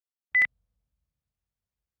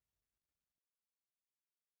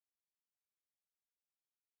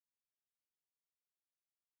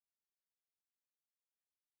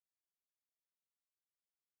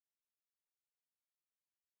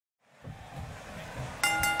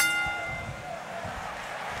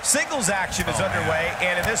singles action is underway,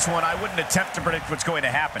 and in this one, I wouldn't attempt to predict what's going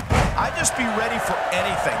to happen. I'd just be ready for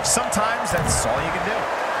anything. Sometimes that's all you can do.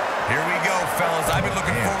 Here we go, fellas. I've been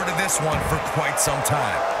looking forward to this one for quite some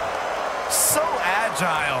time. So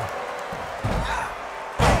agile.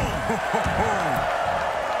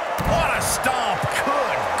 What a stomp.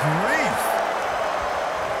 Good grief.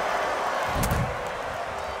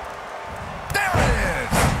 There it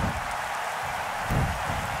is.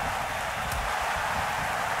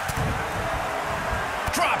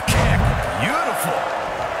 Drop kick. Beautiful.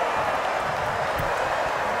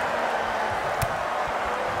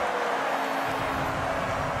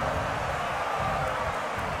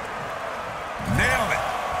 Nailed it.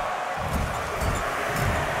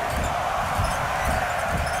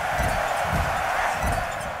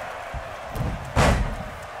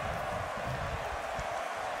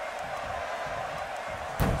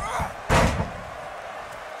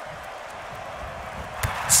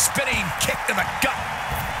 Spinning kick to the gut.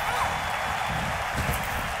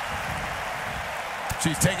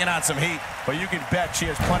 She's taking on some heat, but you can bet she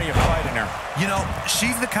has plenty of fight in her. You know,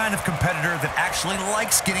 she's the kind of competitor that actually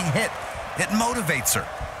likes getting hit. It motivates her.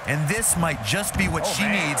 And this might just be what she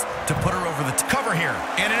needs to put her over the Cover here.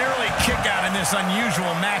 And an early kick out in this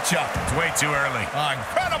unusual matchup. It's way too early.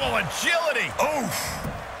 Incredible agility. Oof.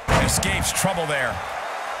 Escapes trouble there.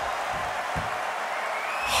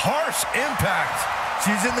 Harsh impact.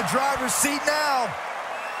 She's in the driver's seat now.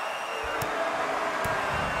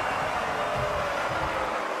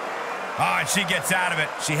 Oh, and she gets out of it.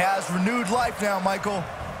 She has renewed life now, Michael.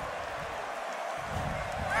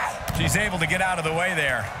 She's able to get out of the way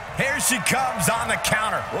there. Here she comes on the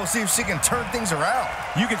counter. We'll see if she can turn things around.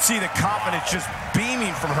 You can see the confidence just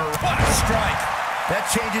beaming from her. What a strike. That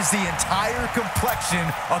changes the entire complexion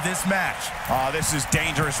of this match. Oh, this is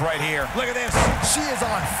dangerous right here. Look at this. She is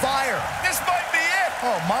on fire. This might be it.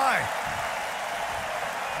 Oh, my.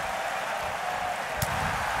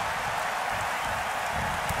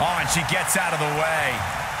 Oh, and she gets out of the way.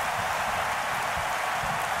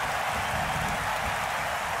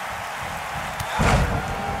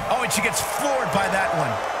 Oh, and she gets floored by that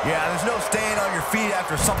one. Yeah, there's no staying on your feet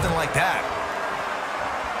after something like that.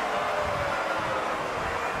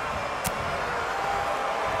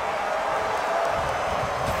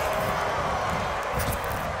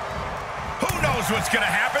 Who knows what's going to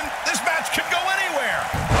happen? This match could go anywhere.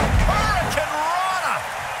 Hurricane Rana.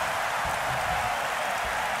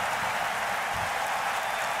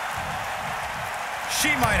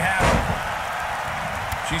 She might have it.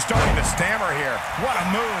 She's starting to stammer here. What a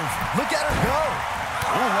move. Look at her go.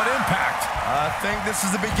 Ooh, what impact. I think this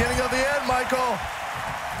is the beginning of the end, Michael.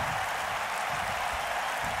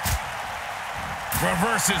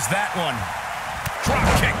 Reverses that one. Drop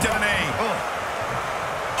kick to the knee.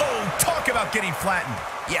 Oh, talk about getting flattened.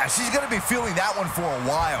 Yeah, she's going to be feeling that one for a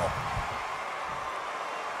while.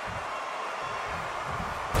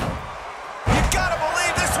 You gotta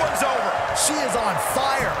believe this one's over. She is on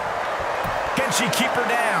fire. Can she keep her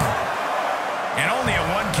down? And only a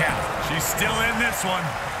 1 count. She's still in this one.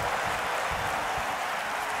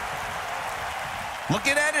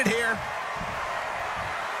 Looking at it here.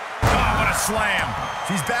 Oh, what a slam.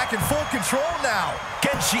 She's back in full control now.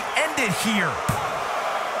 Can she end it here?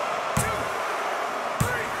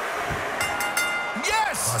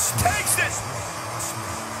 Yes! Takes it!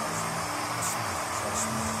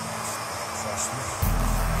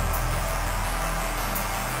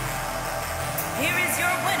 Here is your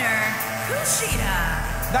winner,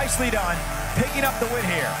 Kushida. Nicely done, picking up the win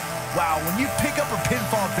here. Wow, when you pick up a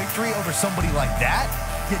pinfall victory over somebody like that,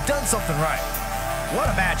 you've done something right. What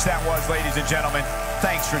a match that was, ladies and gentlemen.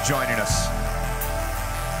 Thanks for joining us.